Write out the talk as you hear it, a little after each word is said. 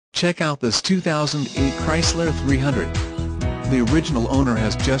Check out this 2008 Chrysler 300. The original owner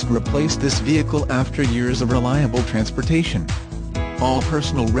has just replaced this vehicle after years of reliable transportation. All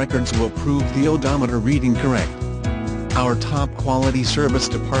personal records will prove the odometer reading correct. Our top-quality service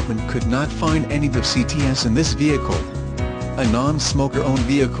department could not find any of the CTS in this vehicle. A non-smoker-owned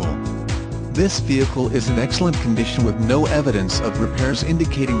vehicle. This vehicle is in excellent condition with no evidence of repairs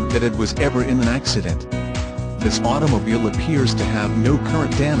indicating that it was ever in an accident. This automobile appears to have no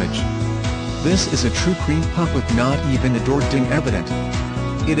current damage. This is a true cream puff with not even a door ding evident.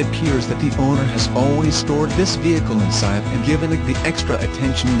 It appears that the owner has always stored this vehicle inside and given it the extra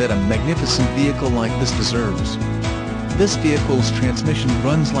attention that a magnificent vehicle like this deserves. This vehicle's transmission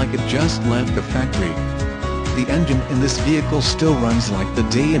runs like it just left the factory. The engine in this vehicle still runs like the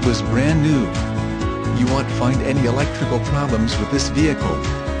day it was brand new. You won't find any electrical problems with this vehicle.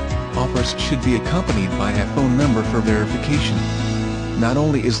 Offers should be accompanied by a phone number for verification. Not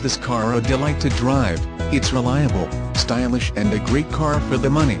only is this car a delight to drive, it's reliable, stylish and a great car for the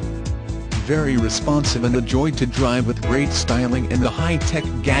money. Very responsive and a joy to drive with great styling and the high-tech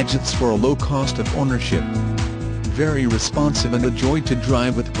gadgets for a low cost of ownership. Very responsive and a joy to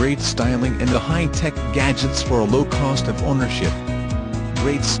drive with great styling and the high-tech gadgets for a low cost of ownership.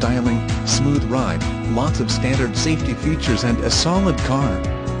 Great styling, smooth ride, lots of standard safety features and a solid car.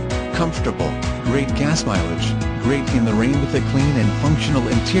 Comfortable, great gas mileage, great in the rain with a clean and functional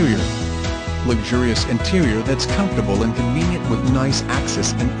interior. Luxurious interior that's comfortable and convenient with nice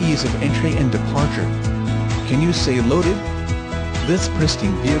access and ease of entry and departure. Can you say loaded? This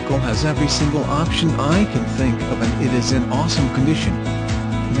pristine vehicle has every single option I can think of and it is in awesome condition.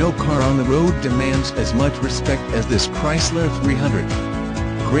 No car on the road demands as much respect as this Chrysler 300.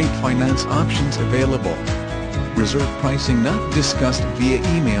 Great finance options available. Reserve pricing not discussed via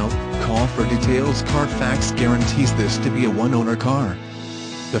email. Call for details. Carfax guarantees this to be a one-owner car.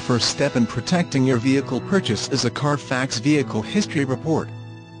 The first step in protecting your vehicle purchase is a Carfax Vehicle History Report.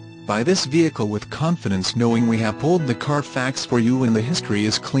 Buy this vehicle with confidence knowing we have pulled the Carfax for you and the history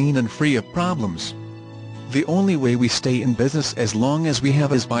is clean and free of problems. The only way we stay in business as long as we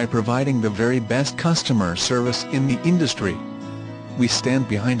have is by providing the very best customer service in the industry. We stand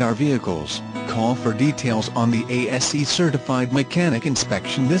behind our vehicles. Call for details on the ASE certified mechanic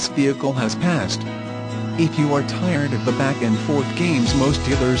inspection this vehicle has passed. If you are tired of the back and forth games most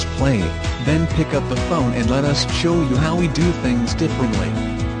dealers play, then pick up the phone and let us show you how we do things differently.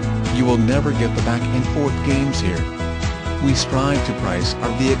 You will never get the back and forth games here. We strive to price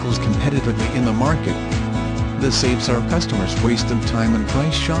our vehicles competitively in the market. This saves our customers waste of time and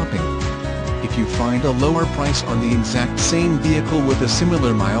price shopping. If you find a lower price on the exact same vehicle with a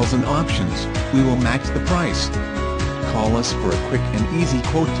similar miles and options, we will match the price. Call us for a quick and easy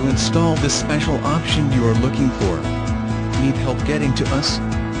quote to install this special option you are looking for. Need help getting to us?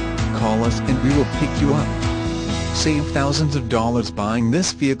 Call us and we will pick you up. Save thousands of dollars buying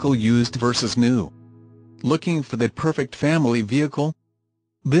this vehicle used versus new. Looking for that perfect family vehicle?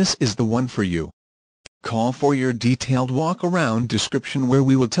 This is the one for you. Call for your detailed walk-around description where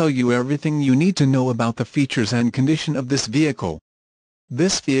we will tell you everything you need to know about the features and condition of this vehicle.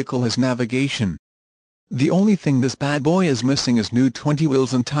 This vehicle has navigation. The only thing this bad boy is missing is new 20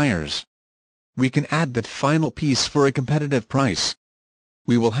 wheels and tires. We can add that final piece for a competitive price.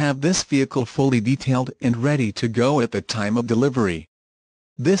 We will have this vehicle fully detailed and ready to go at the time of delivery.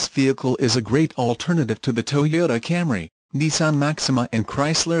 This vehicle is a great alternative to the Toyota Camry, Nissan Maxima and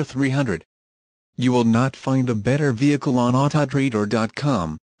Chrysler 300. You will not find a better vehicle on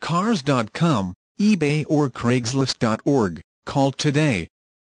Autotrader.com, Cars.com, eBay or Craigslist.org. Call today.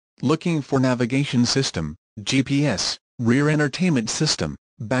 Looking for navigation system, GPS, rear entertainment system,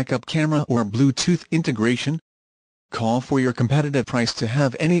 backup camera or Bluetooth integration? Call for your competitive price to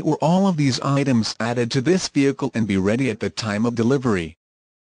have any or all of these items added to this vehicle and be ready at the time of delivery.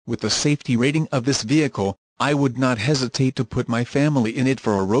 With the safety rating of this vehicle, I would not hesitate to put my family in it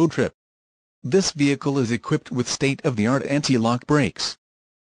for a road trip. This vehicle is equipped with state-of-the-art anti-lock brakes.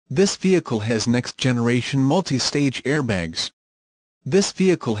 This vehicle has next-generation multi-stage airbags. This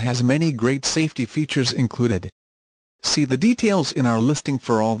vehicle has many great safety features included. See the details in our listing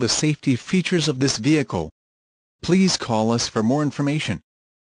for all the safety features of this vehicle. Please call us for more information.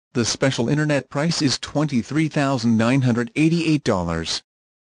 The special internet price is $23,988.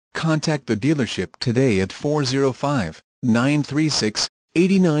 Contact the dealership today at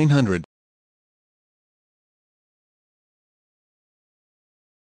 405-936-8900.